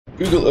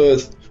Google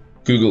Earth,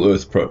 Google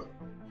Earth Pro.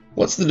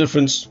 What's the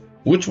difference?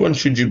 Which one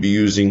should you be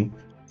using?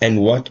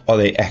 And what are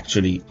they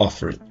actually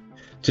offering?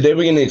 Today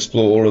we're going to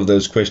explore all of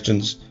those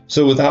questions.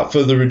 So without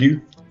further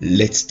ado,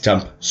 let's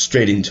jump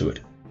straight into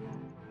it.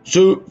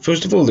 So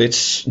first of all,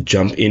 let's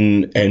jump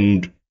in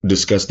and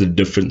discuss the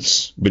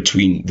difference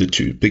between the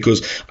two,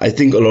 because I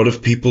think a lot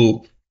of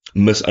people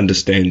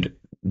misunderstand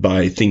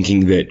by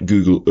thinking that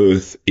Google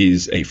Earth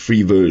is a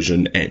free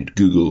version and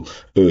Google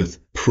Earth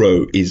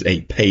Pro is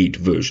a paid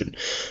version.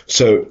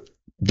 So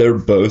they're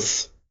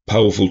both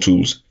powerful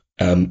tools,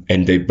 and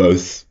they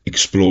both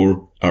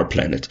explore our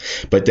planet,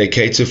 but they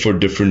cater for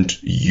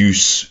different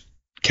use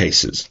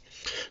cases.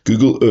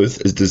 Google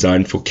Earth is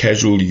designed for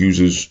casual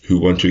users who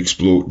want to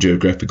explore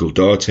geographical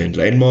data and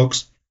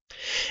landmarks,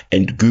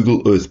 and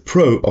Google Earth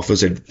Pro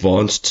offers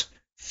advanced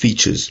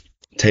features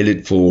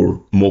tailored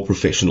for more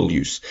professional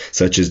use,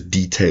 such as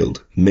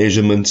detailed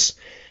measurements,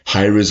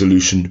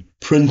 high-resolution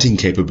printing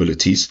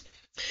capabilities,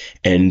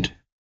 and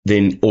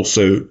then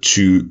also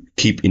to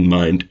keep in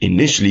mind,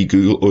 initially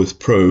Google Earth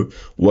Pro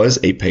was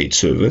a paid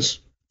service,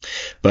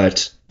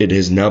 but it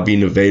has now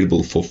been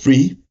available for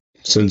free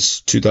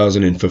since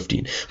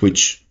 2015,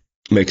 which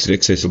makes it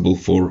accessible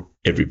for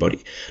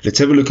everybody. Let's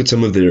have a look at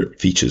some of their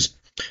features.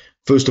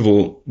 First of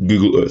all,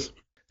 Google Earth.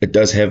 It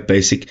does have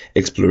basic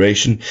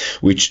exploration,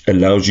 which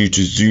allows you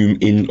to zoom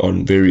in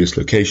on various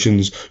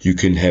locations. You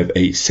can have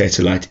a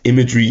satellite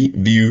imagery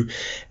view,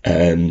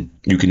 and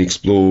you can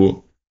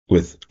explore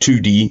with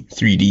 2D,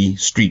 3D,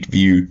 street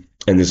view,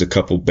 and there's a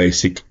couple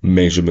basic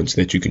measurements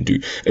that you can do.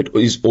 It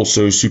is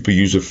also super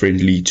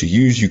user-friendly to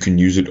use. You can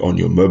use it on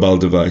your mobile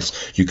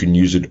device. You can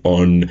use it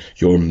on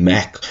your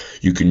Mac.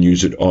 You can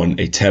use it on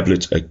a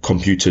tablet, a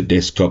computer,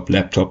 desktop,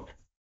 laptop.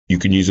 You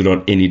can use it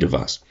on any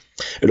device.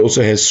 It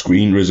also has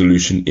screen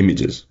resolution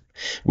images,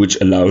 which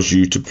allows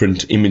you to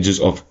print images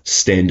of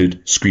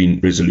standard screen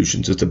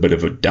resolutions. It's a bit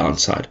of a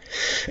downside.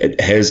 It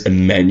has a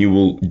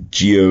manual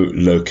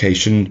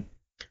geolocation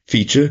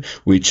feature,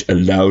 which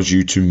allows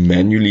you to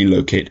manually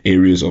locate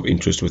areas of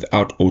interest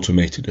without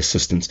automated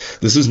assistance.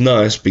 This is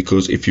nice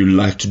because if you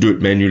like to do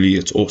it manually,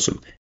 it's awesome.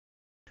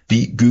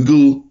 The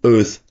Google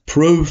Earth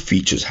Pro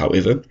features,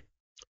 however,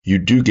 you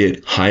do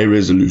get high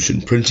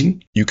resolution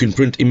printing. You can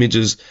print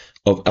images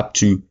of up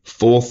to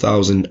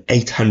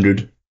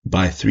 4,800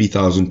 by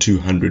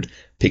 3,200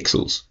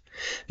 pixels.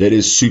 That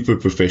is super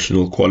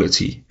professional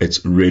quality.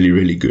 It's really,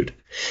 really good.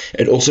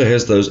 It also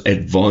has those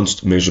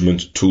advanced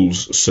measurement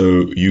tools,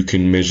 so you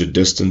can measure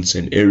distance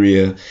and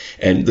area,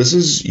 and this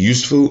is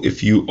useful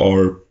if you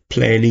are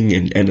planning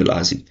and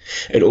analyzing.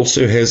 It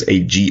also has a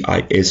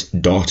GIS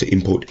data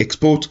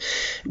import-export,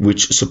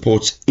 which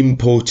supports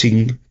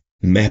importing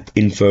map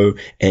info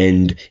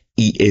and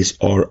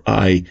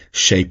ESRI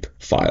shape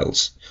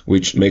files,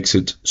 which makes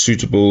it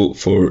suitable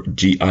for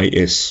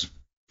GIS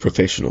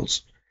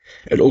professionals.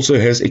 It also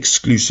has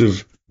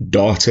exclusive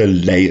data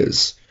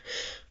layers.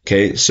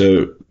 Okay,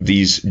 so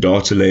these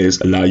data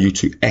layers allow you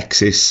to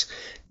access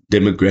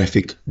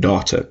demographic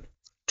data,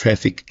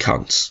 traffic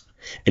counts,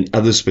 and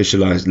other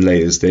specialized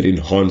layers that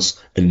enhance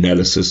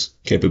analysis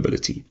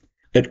capability.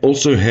 It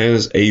also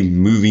has a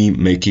movie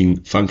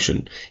making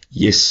function.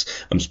 Yes,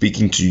 I'm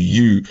speaking to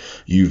you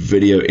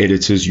video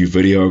editors, you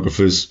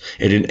videographers.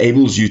 It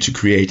enables you to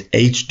create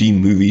HD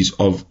movies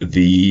of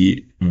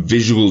the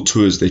visual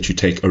tours that you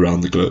take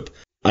around the globe.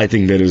 I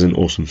think that is an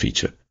awesome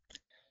feature.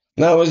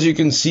 Now, as you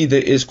can see,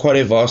 there is quite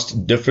a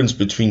vast difference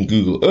between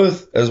Google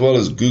Earth as well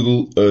as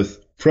Google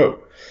Earth Pro.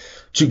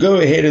 To go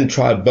ahead and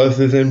try both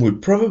of them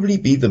would probably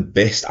be the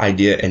best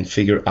idea and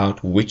figure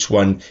out which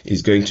one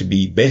is going to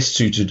be best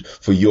suited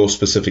for your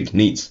specific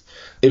needs.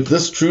 If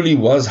this truly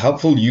was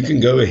helpful, you can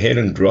go ahead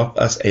and drop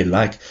us a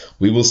like.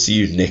 We will see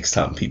you next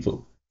time,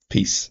 people.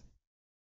 Peace.